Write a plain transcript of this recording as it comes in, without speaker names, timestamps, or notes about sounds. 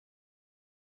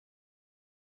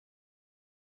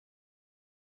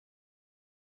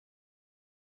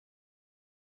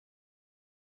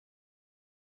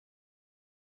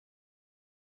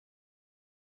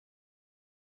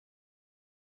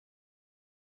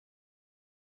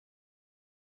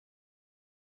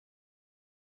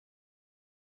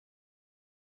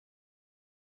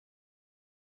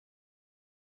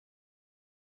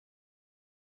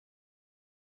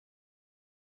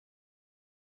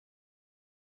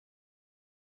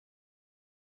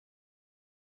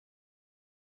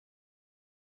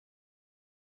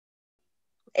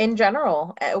in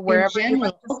general, In wherever you'd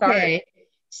like general, to start. okay.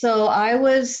 So I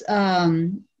was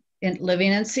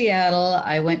living in Seattle.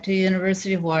 I went to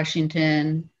University of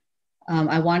Washington.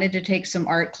 I wanted to take some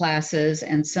art classes,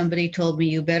 and somebody told me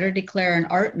you better declare an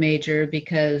art major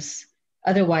because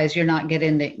otherwise you're not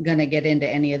going to get into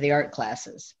any of the art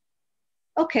classes.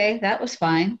 Okay, that was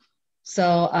fine.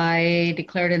 So I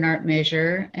declared an art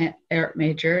major, and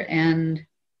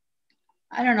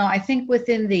I don't know. I think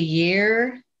within the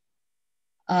year,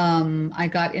 I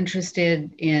got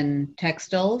interested in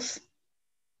textiles,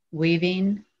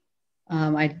 weaving.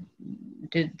 I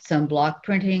did some block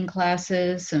printing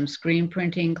classes, some screen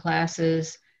printing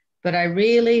classes, but I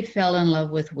really fell in love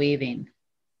with weaving.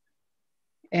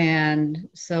 And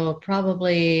so,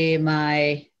 probably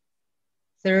my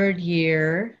third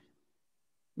year,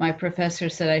 my professor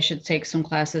said I should take some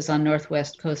classes on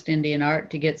Northwest Coast Indian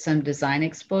art to get some design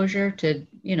exposure to,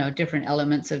 different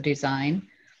elements of design.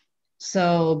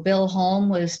 So Bill Holm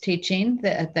was teaching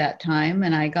at that time,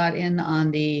 and I got in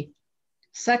on the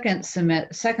second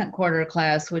quarter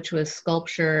class, which was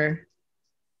sculpture,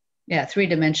 yeah,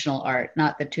 three-dimensional art,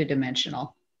 not the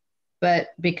two-dimensional. But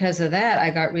because of that, I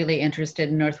got really interested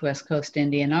in Northwest Coast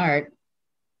Indian art.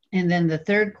 And then the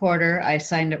third quarter, I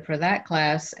signed up for that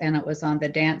class, and it was on the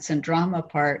dance and drama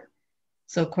part.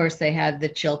 So of course they had the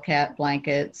chill cat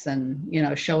blankets and,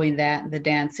 showing that and the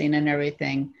dancing and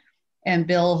everything. And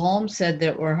Bill Holmes said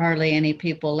there were hardly any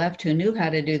people left who knew how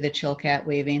to do the chill cat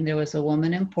weaving. There was a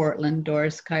woman in Portland,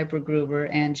 Doris Kuyper Gruber,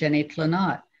 and Jenny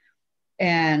Tlingit.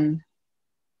 And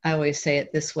I always say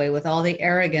it this way, with all the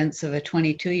arrogance of a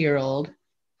 22-year-old,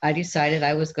 I decided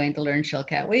I was going to learn chill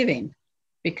cat weaving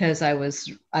because I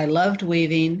loved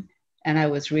weaving and I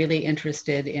was really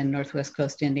interested in Northwest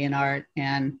Coast Indian art.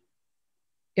 And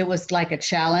it was like a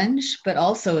challenge, but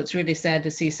also it's really sad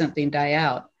to see something die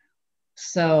out.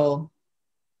 So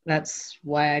that's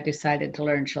why I decided to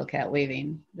learn chill cat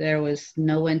weaving. There was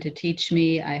no one to teach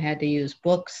me. I had to use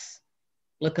books,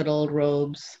 look at old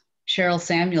robes. Cheryl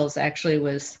Samuels actually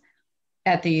was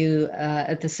at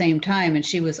the same time, and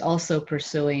she was also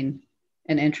pursuing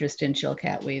an interest in chill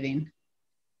cat weaving.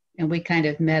 And we kind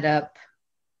of met up,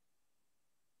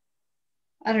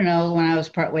 I don't know, when I was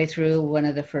partway through one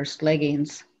of the first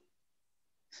leggings.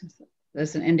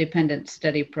 There's an independent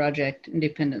study project.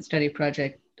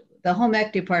 The home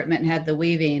ec department had the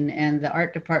weaving and the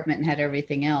art department had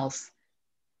everything else.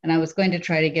 And I was going to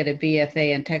try to get a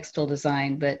BFA in textile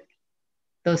design, but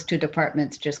those two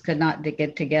departments just could not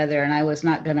get together. And I was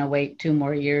not going to wait 2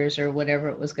 more years or whatever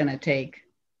it was going to take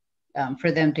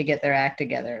for them to get their act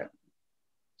together.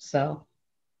 So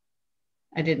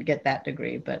I didn't get that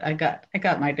degree, but I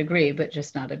got my degree, but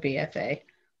just not a BFA.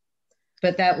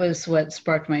 But that was what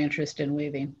sparked my interest in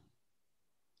weaving.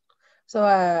 So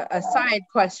a side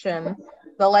question,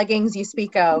 the leggings you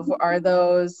speak of, are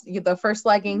those the first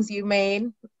leggings you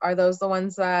made? Are those the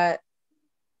ones that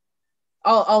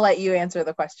I'll let you answer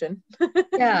the question.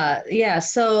 Yeah.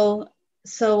 So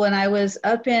when I was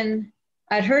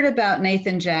I'd heard about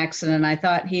Nathan Jackson and I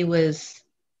thought he was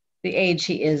the age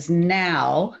he is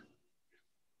now.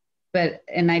 But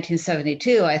in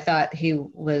 1972, I thought he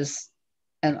was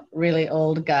a really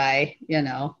old guy,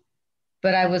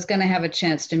 But I was going to have a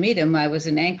chance to meet him. I was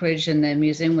in Anchorage and the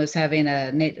museum was having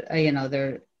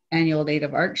their annual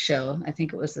Native Art Show. I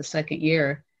think it was the second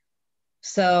year.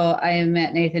 So I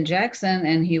met Nathan Jackson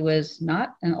and he was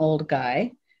not an old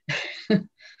guy.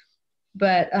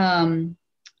 But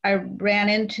I ran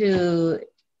into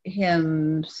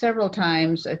him several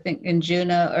times, I think in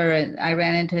Juneau, I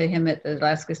ran into him at the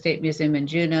Alaska State Museum in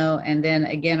Juneau, and then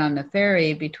again on the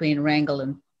ferry between Wrangell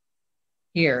and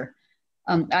here.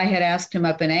 I had asked him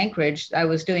up in Anchorage. I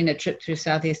was doing a trip through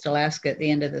Southeast Alaska at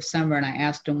the end of the summer, and I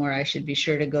asked him where I should be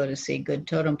sure to go to see good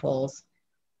totem poles.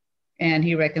 And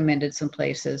he recommended some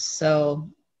places. So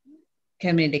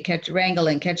coming to Wrangell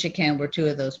and Ketchikan were 2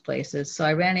 of those places. So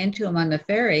I ran into him on the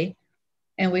ferry,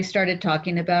 and we started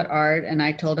talking about art. And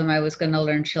I told him I was going to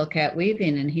learn chill cat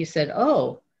weaving. And he said,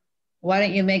 "Oh, why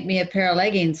don't you make me a pair of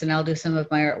leggings and I'll do some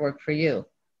of my artwork for you?"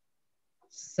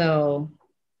 So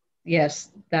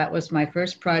yes, that was my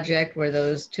first project, were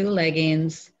those 2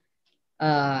 leggings.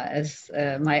 My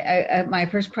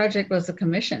first project was a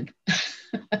commission.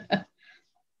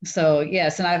 So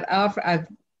yes, and I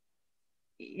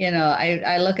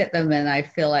look at them and I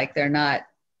feel like they're not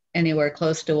anywhere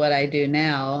close to what I do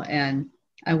now. And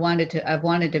I've wanted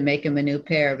to make him a new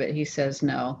pair, but he says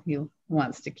no, he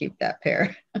wants to keep that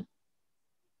pair.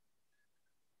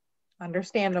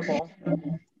 Understandable.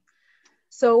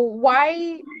 So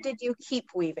why did you keep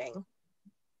weaving?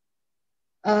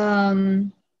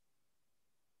 Well,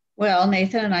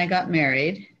 Nathan and I got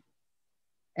married,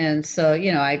 And so,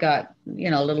 you know, I got, you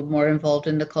know, a little more involved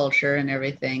in the culture and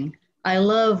everything. I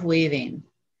love weaving.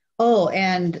 Oh,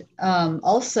 and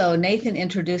also Nathan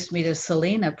introduced me to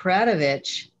Selena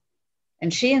Pradovich,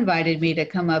 and she invited me to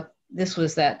come up. This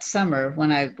was that summer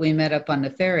when we met up on the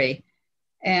ferry,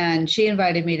 and she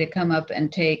invited me to come up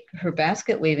and take her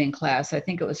basket weaving class. I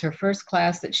think it was her first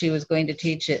class that she was going to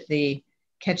teach at the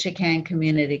Ketchikan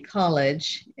Community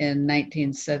College in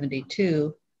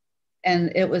 1972.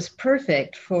 And it was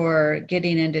perfect for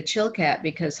getting into Chilkat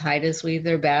because Haidas weave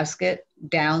their basket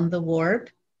down the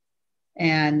warp,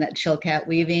 and that Chilkat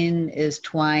weaving is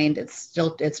twined.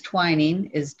 It's twining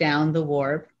is down the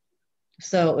warp.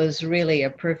 So it was really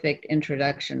a perfect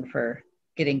introduction for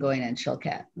getting going in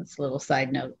Chilkat. That's a little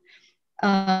side note.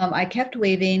 I kept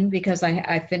weaving because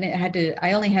I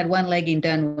only had one legging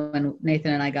done when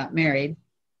Nathan and I got married,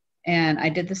 and I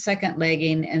did the second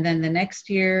legging, and then the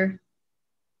next year,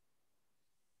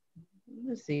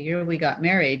 was the year we got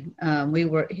married.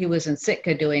 He was in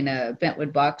Sitka doing a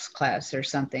bentwood box class or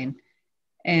something,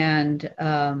 and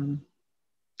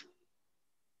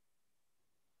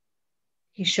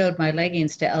he showed my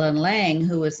leggings to Ellen Lang,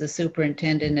 who was the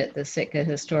superintendent at the Sitka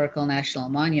Historical National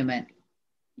Monument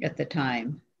at the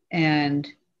time, and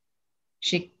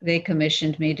they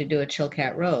commissioned me to do a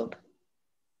Chilkat robe.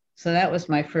 So that was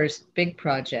my first big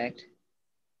project.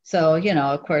 So, you know,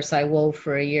 of course, I wove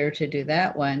for a year to do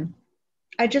that one.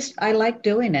 I like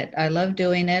doing it. I love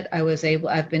doing it.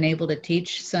 I've been able to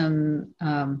teach some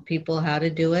people how to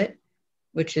do it,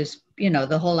 which is, you know,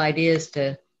 the whole idea is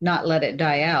to not let it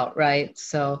die out, right?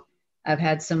 So I've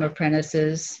had some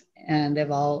apprentices and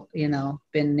they've all, you know,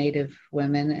 been Native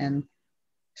women. And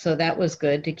so that was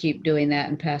good to keep doing that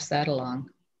and pass that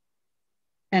along.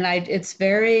 And it's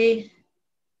very,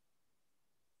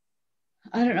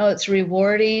 I don't know, it's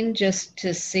rewarding just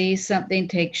to see something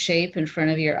take shape in front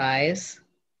of your eyes.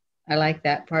 I like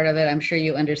that part of it. I'm sure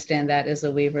you understand that as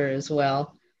a weaver as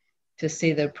well, to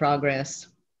see the progress.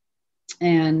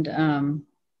 And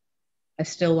I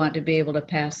still want to be able to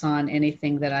pass on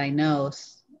anything that I know.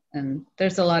 And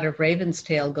there's a lot of Raven's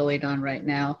Tail going on right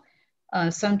now.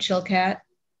 Some Chilkat,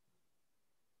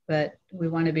 but we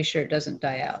want to be sure it doesn't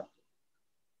die out.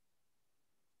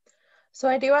 So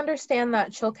I do understand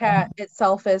that Chilkat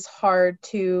itself is hard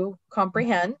to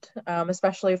comprehend,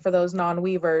 especially for those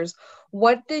non-weavers.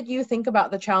 What did you think about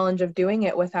the challenge of doing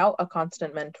it without a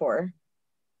constant mentor?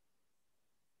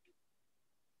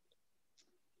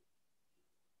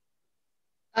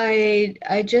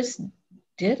 I just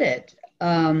did it.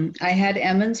 I had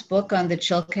Emmons' book on the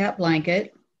Chilkat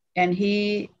blanket, and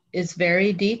he is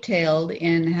very detailed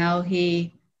in how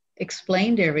he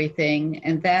explained everything,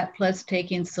 and that plus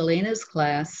taking Selena's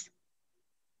class.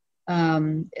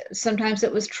 Sometimes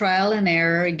it was trial and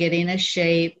error, getting a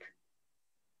shape.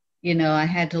 You know, I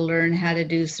had to learn how to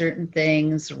do certain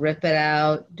things, rip it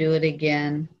out, do it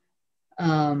again.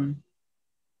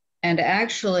 And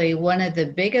actually, one of the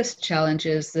biggest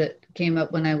challenges that came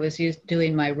up when I was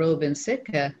doing my robe in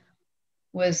Sitka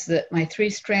was that my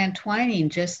 3-strand twining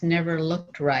just never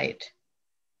looked right.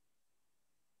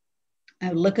 I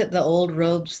would look at the old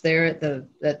robes there at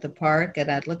the park,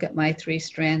 and I'd look at my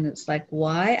 3-strand. It's like,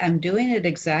 why? I'm doing it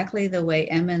exactly the way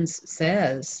Emmons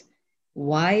says.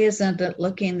 Why isn't it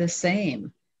looking the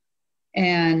same?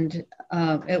 And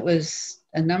it was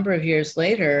a number of years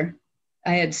later.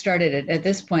 I had started it at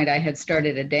this point. I had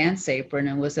started a dance apron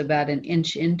and was about an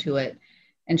inch into it.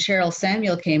 And Cheryl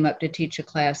Samuel came up to teach a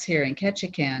class here in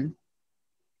Ketchikan,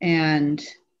 and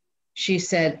she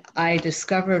said, I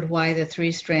discovered why the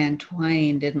 3-strand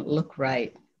twine didn't look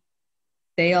right.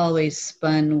 They always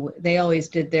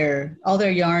did all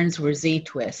their yarns were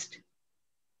Z-twist,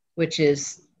 which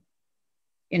is,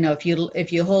 you know,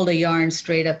 if you hold a yarn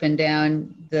straight up and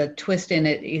down, the twist in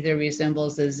it either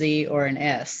resembles a Z or an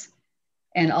S.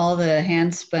 And all the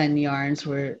hand spun yarns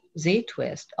were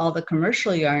Z-twist. All the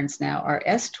commercial yarns now are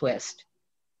S-twist.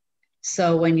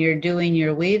 So when you're doing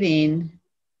your weaving,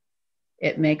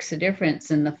 it makes a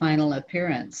difference in the final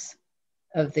appearance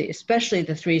of especially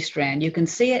the 3-strand. You can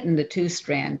see it in the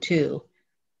 2-strand too,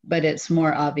 but it's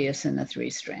more obvious in the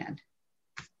 3-strand.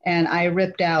 And I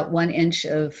ripped out 1 inch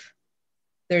of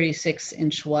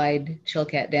 36-inch wide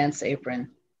Chilkat dance apron,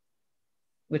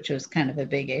 which was kind of a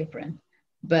big apron.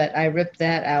 But I ripped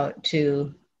that out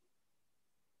to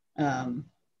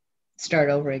start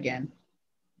over again,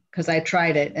 because I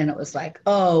tried it and it was like,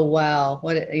 oh, wow,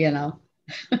 what, you know.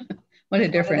 What a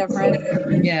difference.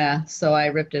 Yeah, so I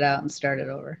ripped it out and started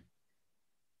over.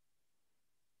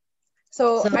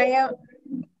 So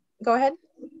go ahead.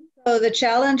 So the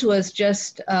challenge was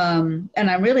just, and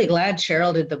I'm really glad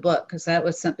Cheryl did the book, because that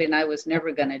was something I was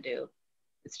never going to do.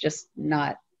 it's just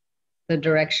not the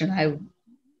direction I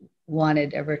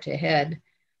wanted ever to head.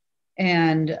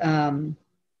 And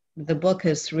the book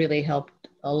has really helped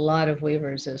a lot of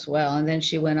weavers as well. And then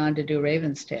she went on to do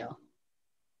Raven's Tail.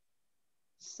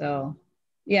 So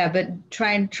yeah, but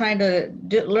trying to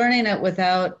learning it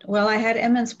without, well, I had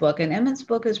Emmons' book, and Emmons'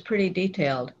 book is pretty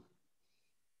detailed.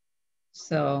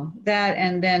 So that,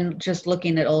 and then just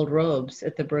looking at old robes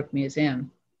at the Brooke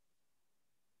Museum.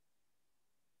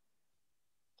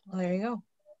 Well, there you go.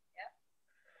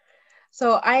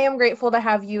 So I am grateful to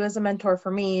have you as a mentor for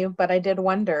me, but I did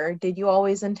wonder, did you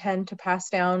always intend to pass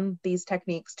down these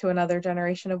techniques to another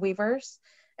generation of weavers?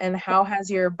 And how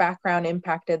has your background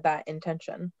impacted that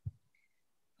intention?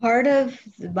 Part of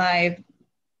my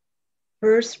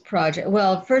first project,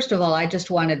 well, first of all, I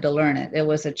just wanted to learn it. It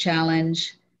was a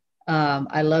challenge.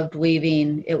 I loved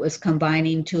weaving. It was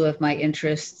combining two of my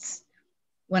interests.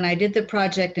 When I did the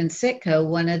project in Sitka,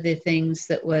 one of the things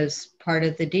that was part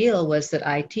of the deal was that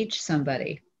I teach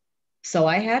somebody. So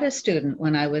I had a student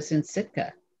when I was in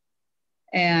Sitka.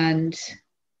 And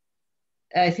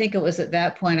I think it was at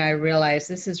that point I realized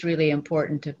this is really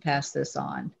important to pass this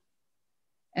on.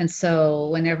 And so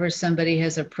whenever somebody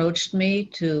has approached me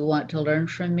to want to learn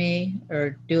from me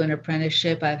or do an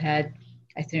apprenticeship, I've had,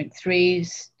 I think, 3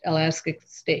 Alaska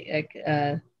State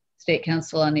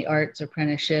Council on the Arts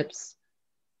apprenticeships.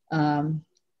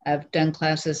 I've done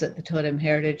classes at the Totem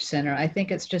Heritage Center. I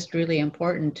think it's just really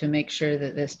important to make sure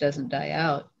that this doesn't die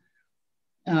out.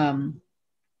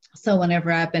 So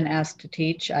whenever I've been asked to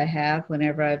teach, I have.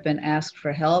 Whenever I've been asked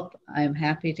for help, I'm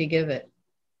happy to give it.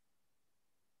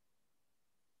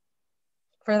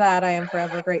 For that, I am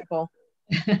forever grateful.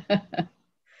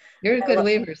 You're a good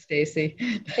weaver,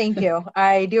 Stacey. Thank you.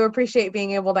 I do appreciate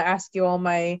being able to ask you all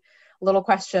my little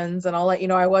questions, and I'll let you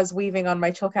know I was weaving on my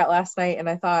Chilkat last night, and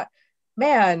I thought,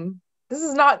 man, this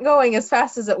is not going as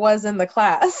fast as it was in the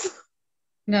class.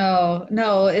 No,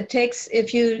 it takes,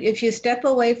 if you step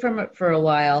away from it for a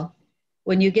while,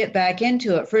 when you get back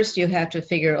into it, first you have to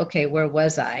figure, okay, where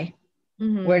was I?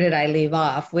 Mm-hmm. Where did I leave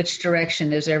off? Which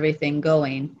direction is everything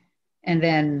going? And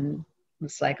then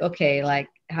it's like, okay, like,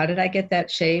 how did I get that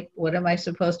shape? What am I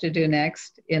supposed to do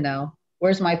next?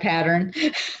 Where's my pattern?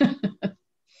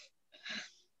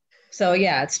 So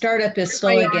yeah, startup is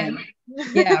slow again.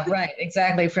 Yeah, right,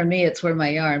 exactly. For me, it's where my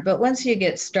yarn. But once you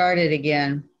get started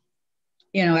again,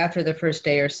 after the first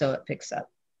day or so, it picks up.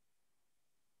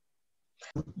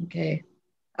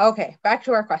 Okay, back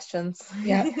to our questions.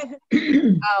 Yeah.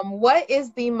 What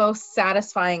is the most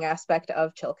satisfying aspect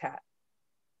of Chilkat?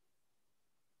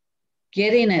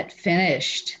 Getting it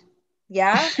finished.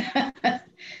 Yeah?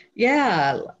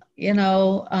 Yeah,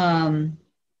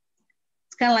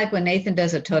 it's kind of like when Nathan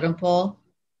does a totem pole,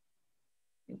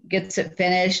 gets it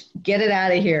finished, get it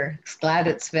out of here. Glad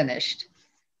it's finished.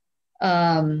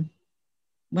 When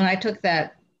I took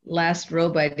that last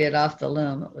robe I did off the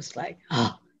loom, it was like,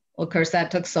 oh, well, of course,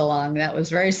 that took so long. That was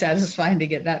very satisfying to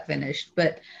get that finished.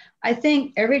 But I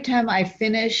think every time I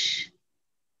finish,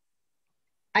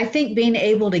 I think being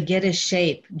able to get a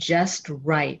shape just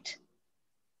right,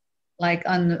 like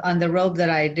on the robe that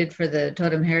I did for the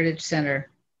Totem Heritage Center,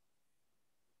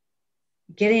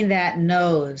 getting that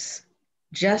nose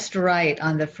just right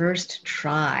on the first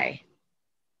try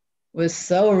was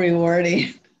so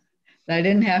rewarding. I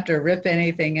didn't have to rip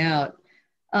anything out.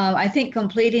 I think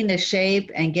completing the shape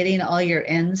and getting all your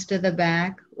ends to the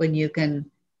back when you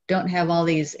don't have all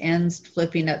these ends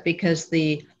flipping up, because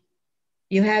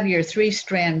you have your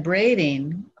 3-strand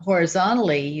braiding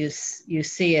horizontally, you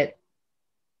see it,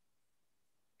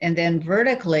 and then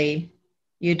vertically,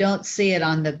 you don't see it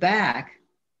on the back.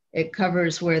 It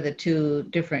covers where the 2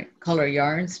 different color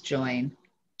yarns join.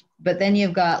 But then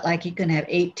you've got, like, you can have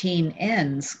 18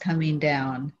 ends coming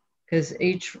down, because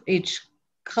each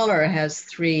color has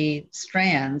 3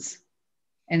 strands.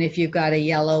 And if you've got a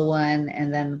yellow one,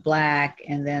 and then black,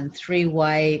 and then 3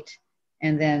 white,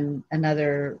 and then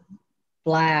another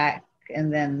black,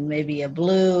 and then maybe a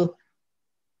blue,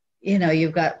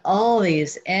 you've got all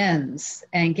these ends,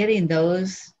 and getting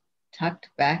those tucked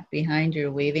back behind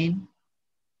your weaving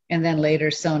and then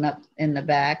later sewn up in the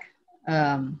back.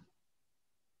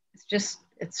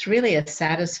 It's really a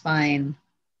satisfying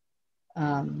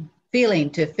feeling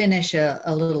to finish a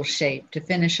little shape, to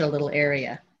finish a little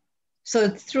area. So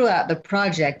throughout the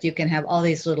project, you can have all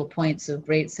these little points of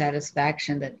great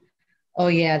satisfaction that, oh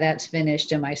yeah, that's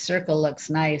finished, and my circle looks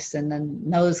nice, and the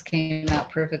nose came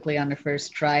out perfectly on the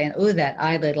first try, and oh, that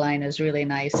eyelid line is really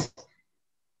nice.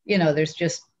 There's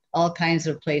just all kinds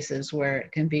of places where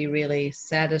it can be really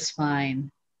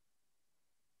satisfying,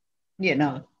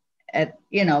 at,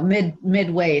 you know,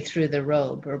 midway through the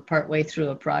robe or partway through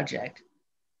a project.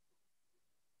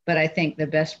 But I think the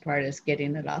best part is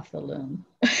getting it off the loom.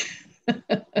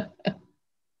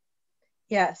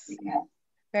 Yes,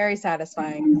 very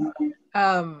satisfying.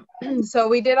 So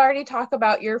we did already talk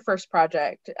about your first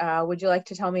project. Would you like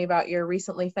to tell me about your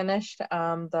recently finished,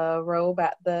 the robe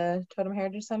at the Totem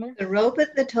Heritage Center? The robe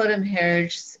at the Totem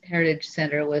Heritage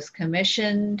Center was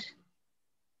commissioned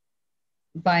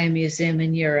by a museum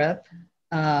in Europe.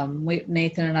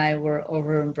 Nathan and I were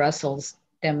over in Brussels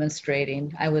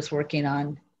demonstrating. I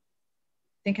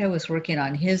think I was working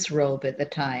on his robe at the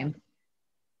time.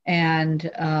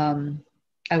 And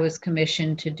I was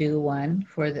commissioned to do one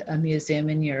for a museum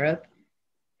in Europe.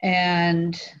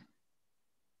 And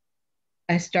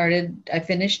I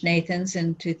finished Nathan's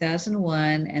in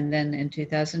 2001. And then in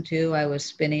 2002, I was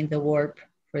spinning the warp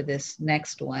for this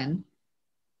next one.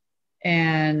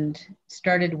 And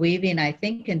started weaving, I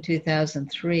think, in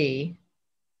 2003.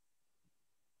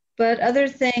 But other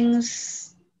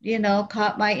things, you know,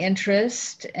 caught my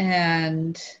interest,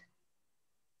 and,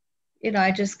 you know,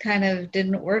 I just kind of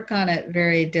didn't work on it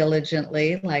very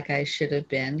diligently like I should have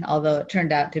been, although it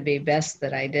turned out to be best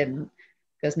that I didn't,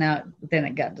 because then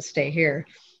it got to stay here.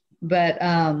 But,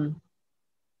 and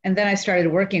then I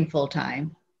started working full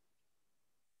time.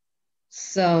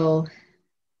 So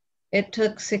it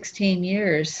took 16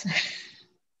 years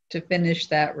to finish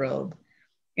that robe.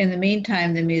 In the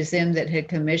meantime, the museum that had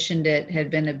commissioned it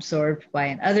had been absorbed by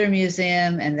another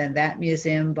museum, and then that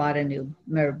museum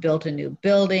built a new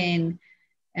building.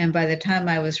 And by the time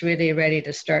I was really ready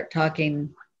to start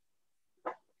talking,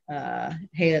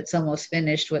 hey, it's almost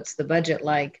finished, what's the budget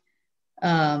like?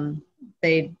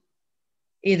 They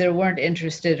either weren't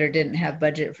interested or didn't have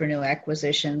budget for new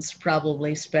acquisitions,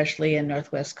 probably especially in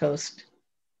Northwest Coast,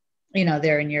 you know,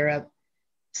 there in Europe.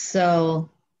 So,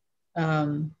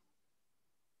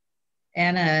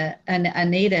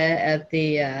 Anita at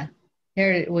the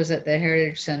was at the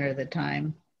Heritage Center at the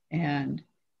time, and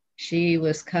she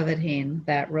was coveting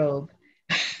that robe.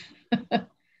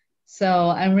 So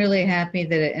I'm really happy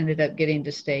that it ended up getting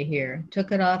to stay here.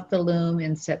 Took it off the loom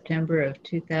in September of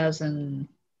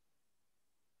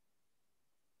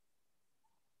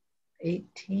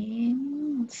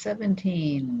 2018,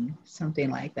 17, something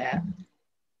like that.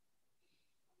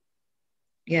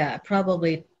 Yeah,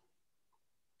 probably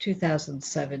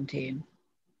 2017,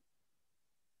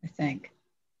 I think.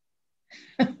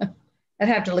 I'd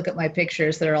have to look at my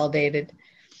pictures, they're all dated.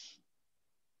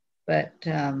 But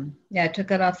yeah, I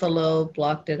took it off the lobe,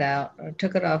 blocked it out, or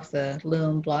took it off the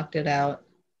loom, blocked it out.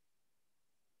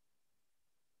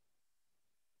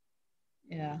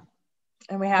 Yeah.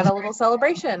 And we had a little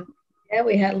celebration. Yeah,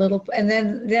 we had a little, and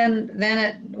then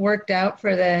it worked out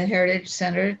for the Heritage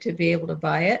Center to be able to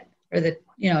buy it, or the,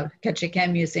 you know,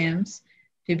 Ketchikan Museums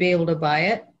to be able to buy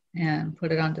it and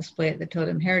put it on display at the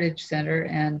Totem Heritage Center.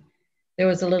 And there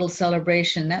was a little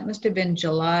celebration. That must have been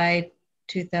July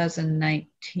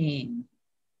 2019.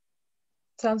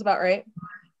 Sounds about right.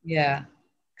 Yeah,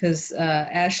 because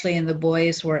Ashley and the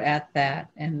boys were at that,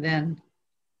 and then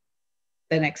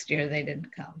the next year they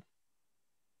didn't come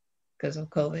because of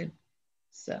COVID.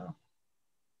 So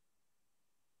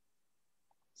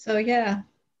yeah,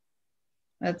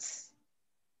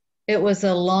 it was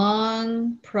a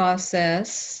long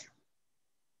process.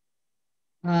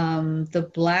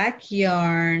 The black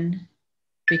yarn,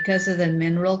 because of the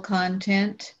mineral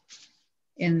content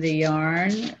in the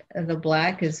yarn, the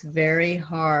black is very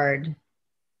hard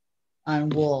on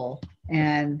wool,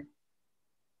 and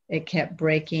it kept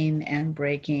breaking and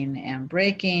breaking and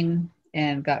breaking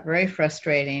and got very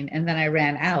frustrating. And then I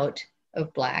ran out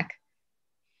of black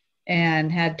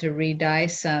and had to re-dye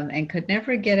some, and could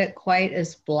never get it quite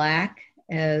as black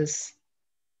as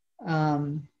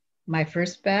my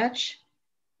first batch.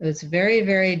 It was very,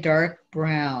 very dark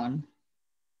brown,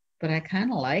 but I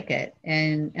kind of like it.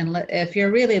 And if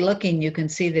you're really looking, you can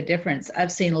see the difference.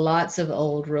 I've seen lots of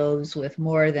old robes with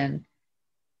more than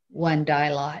one dye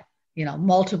lot, you know,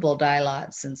 multiple dye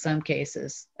lots in some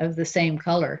cases of the same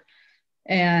color.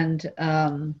 And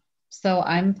so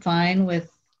I'm fine with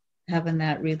having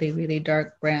that really, really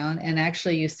dark brown. And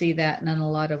actually you see that in a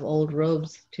lot of old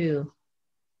robes too.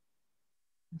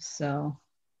 So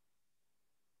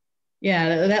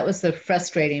yeah, that was the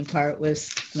frustrating part,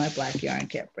 was my black yarn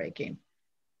kept breaking.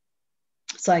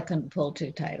 So I couldn't pull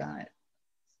too tight on it.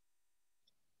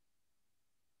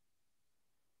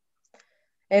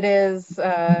 It is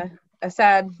a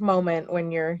sad moment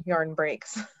when your yarn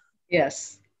breaks.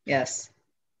 Yes, yes.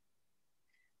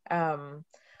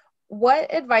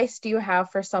 What advice do you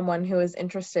have for someone who is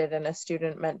interested in a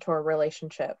student-mentor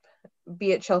relationship?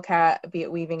 be it Chilkat, be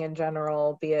it weaving in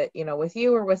general, be it, you know, with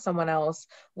you or with someone else,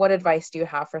 what advice do you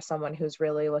have for someone who's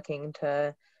really looking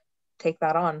to take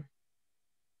that on?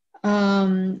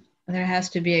 There has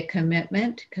to be a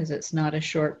commitment because it's not a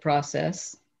short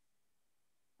process.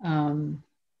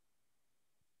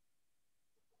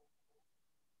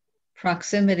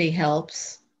 Proximity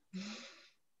helps.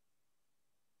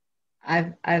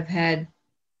 I've had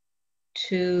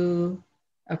 2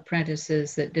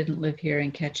 apprentices that didn't live here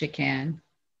in Ketchikan.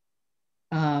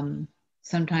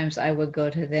 Sometimes I would go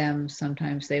to them,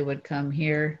 sometimes they would come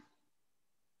here,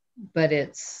 but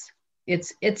it's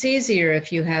easier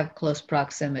if you have close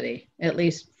proximity, at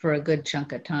least for a good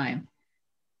chunk of time.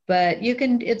 But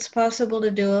it's possible to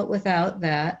do it without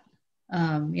that.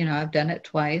 You know, I've done it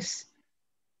twice.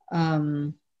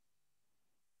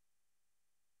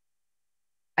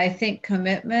 I think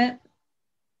commitment,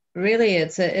 really,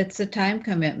 it's a time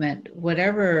commitment.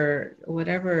 Whatever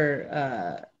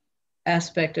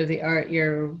aspect of the art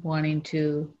you're wanting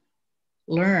to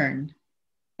learn,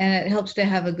 and it helps to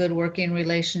have a good working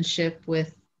relationship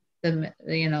with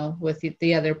with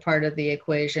the other part of the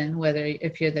equation. Whether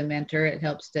if you're the mentor, it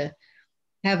helps to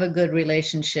have a good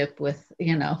relationship with,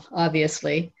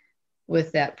 obviously,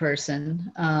 with that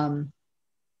person.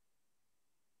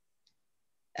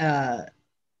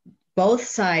 Both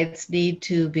sides need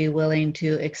to be willing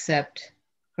to accept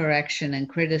correction and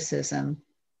criticism.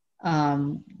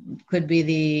 Could be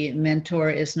the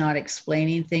mentor is not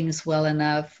explaining things well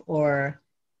enough, or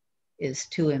is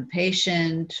too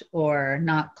impatient, or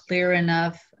not clear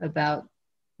enough about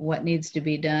what needs to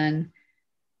be done.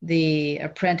 The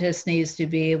apprentice needs to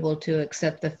be able to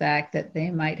accept the fact that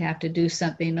they might have to do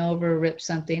something over, rip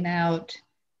something out.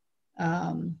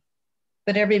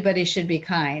 But everybody should be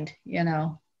kind,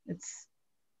 It's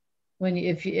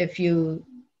if you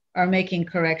are making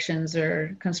corrections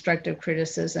or constructive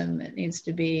criticism, it needs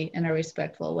to be in a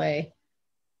respectful way.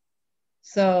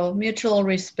 So mutual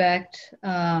respect,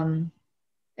 and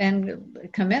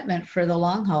commitment for the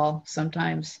long haul.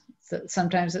 Sometimes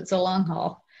it's a long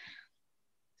haul.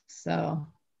 So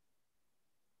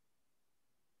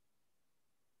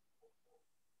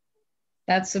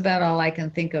that's about all I can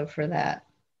think of for that.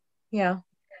 Yeah.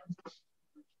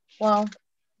 Well,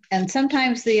 and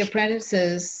sometimes the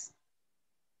apprentices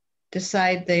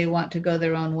decide they want to go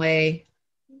their own way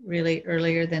really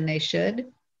earlier than they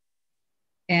should.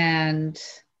 And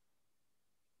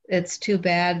it's too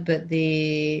bad, but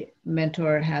the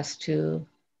mentor has to,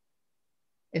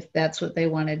 if that's what they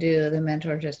want to do, the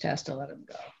mentor just has to let them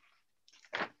go.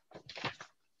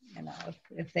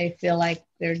 If they feel like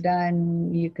they're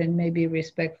done, you can maybe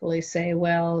respectfully say,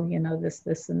 well,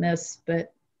 this, and this,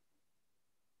 but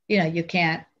you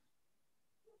can't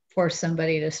force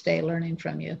somebody to stay learning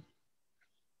from you.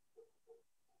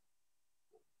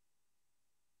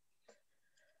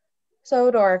 So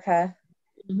Dorica,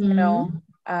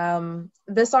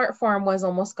 this art form was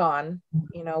almost gone.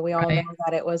 We all know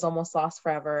that it was almost lost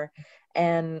forever.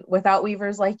 And without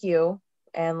weavers like you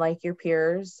and like your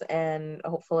peers, and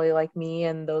hopefully like me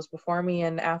and those before me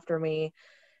and after me,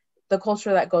 the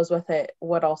culture that goes with it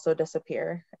would also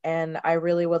disappear. And I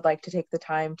really would like to take the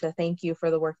time to thank you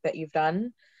for the work that you've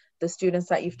done, the students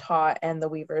that you've taught, and the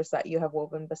weavers that you have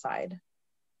woven beside.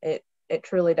 It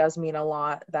truly does mean a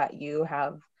lot that you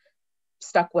have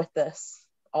stuck with this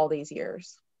all these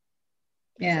years.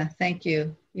 Yeah, thank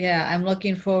you. Yeah, I'm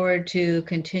looking forward to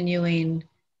continuing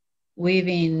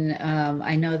weaving.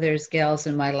 I know there's gals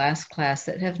in my last class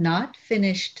that have not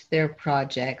finished their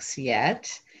projects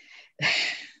yet.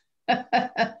 I'm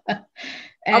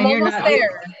almost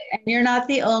there. And you're not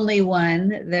the only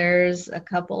one. There's a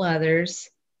couple others,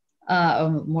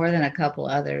 more than a couple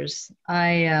others.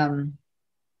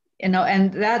 And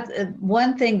that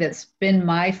one thing that's been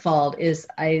my fault is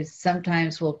I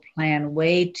sometimes will plan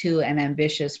way too an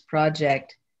ambitious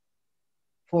project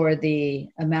for the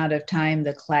amount of time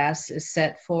the class is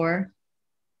set for.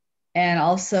 And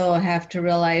also have to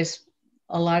realize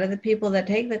a lot of the people that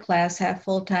take the class have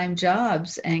full-time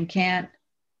jobs and can't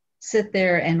sit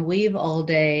there and weave all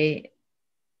day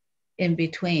in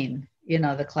between,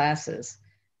 the classes.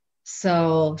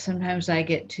 So sometimes I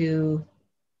get too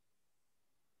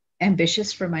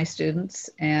ambitious for my students,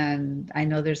 and I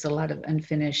know there's a lot of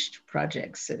unfinished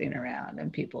projects sitting around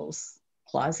in people's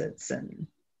closets and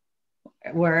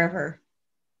wherever.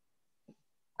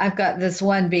 I've got this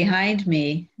one behind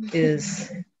me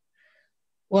is,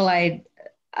 well, I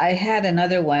had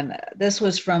another one. This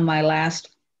was from my last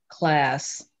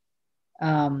class.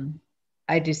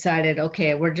 I decided,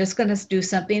 okay, we're just going to do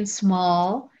something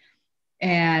small.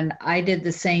 And I did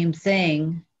the same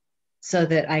thing. so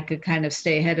that I could kind of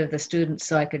stay ahead of the students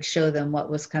so I could show them what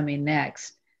was coming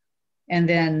next. And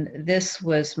then this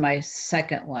was my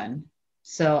second one.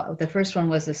 So the first one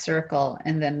was a circle,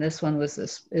 and then this one was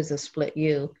is a split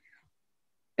U.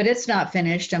 But it's not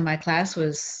finished, and my class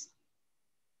was,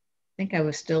 I think I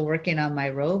was still working on my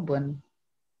robe when,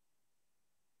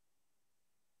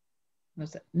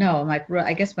 was it? No,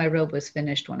 I guess my robe was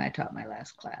finished when I taught my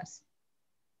last class.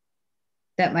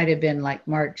 That might have been like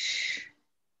March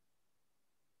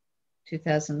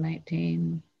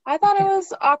 2019. I thought it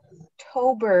was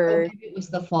October. Oh, maybe it was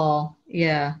the fall.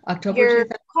 Yeah, October Your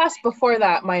 2000. class before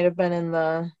that might have been in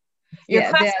the. Your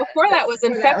class before that was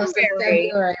in That was the February.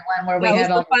 February one where we That was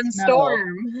had all the fun the snow.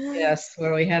 storm. Yes,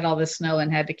 where we had all the snow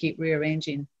and had to keep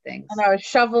rearranging things. And I was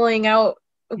shoveling out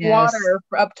Yes. water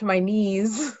up to my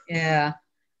knees. Yeah.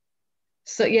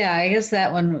 So yeah, I guess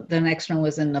that one, the next one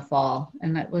was in the fall,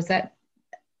 and that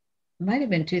might have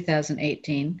been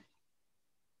 2018.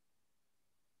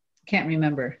 Can't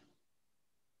remember.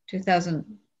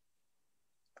 2000.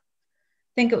 I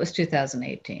think it was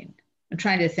 2018. I'm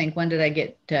trying to think, when did I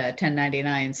get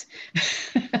 1099s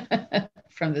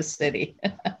from the city?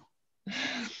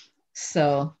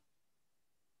 So,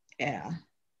 yeah.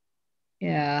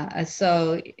 Yeah.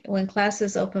 So when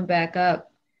classes open back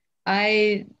up,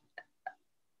 I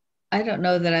don't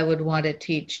know that I would want to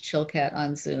teach Chilkat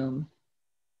on Zoom.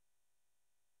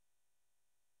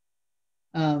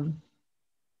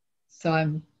 So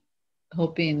I'm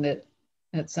hoping that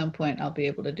at some point I'll be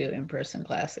able to do in-person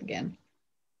class again.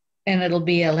 And it'll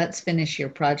be a let's finish your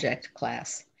project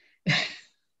class.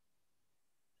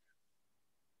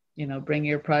 You know, bring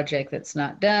your project that's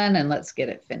not done and let's get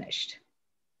it finished.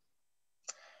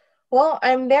 Well,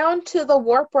 I'm down to the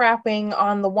warp wrapping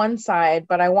on the one side,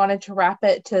 but I wanted to wrap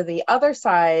it to the other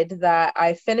side that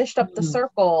I finished up the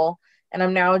circle, and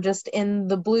I'm now just in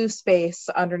the blue space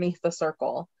underneath the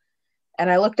circle. And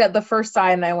I looked at the first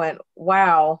side and I went,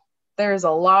 wow, there's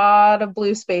a lot of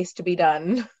blue space to be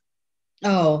done.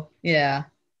 Oh, yeah.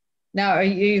 Now,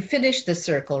 you finished the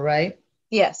circle, right?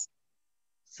 Yes.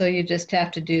 So you just have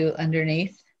to do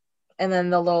underneath? And then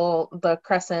the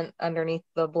crescent underneath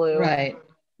the blue. Right,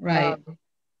 right.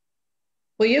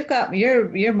 Well,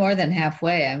 you're more than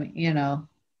halfway. I mean, you know,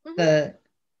 and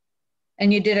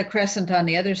you did a crescent on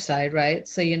the other side, right?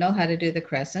 So you know how to do the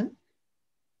crescent.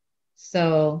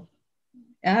 So,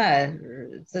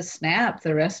 it's a snap.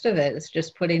 The rest of it is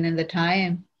just putting in the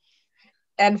time.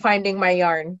 And finding my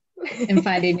yarn. And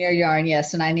finding your yarn,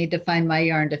 yes. And I need to find my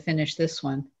yarn to finish this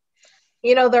one.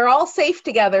 You know, they're all safe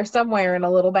together somewhere in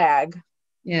a little bag.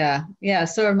 Yeah, yeah,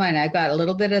 so are mine. I got a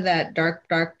little bit of that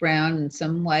dark brown and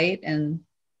some white and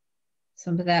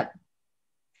some of that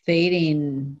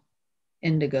fading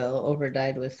indigo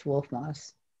overdyed with wolf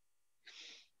moss.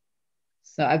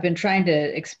 So I've been trying to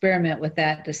experiment with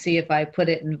that to see if I put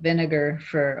it in vinegar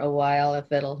for a while, if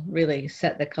it'll really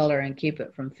set the color and keep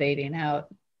it from fading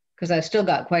out. Because I've still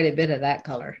got quite a bit of that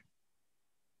color.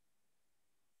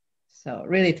 So it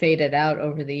really faded out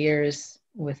over the years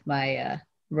with my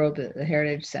robe at the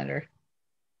Heritage Center.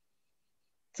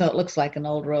 So it looks like an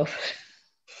old robe,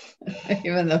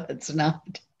 even though it's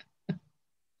not.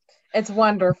 It's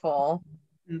wonderful.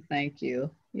 Thank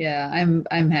you. Yeah,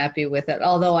 I'm happy with it.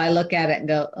 Although I look at it and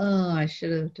go, oh, I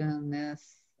should have done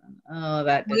this. Oh,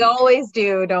 that didn't. We always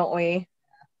do, don't we?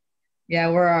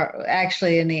 Yeah,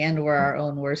 actually in the end, we're our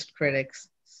own worst critics.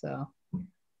 So.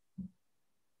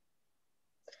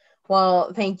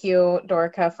 Well, thank you,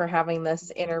 Dorica, for having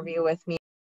this interview with me.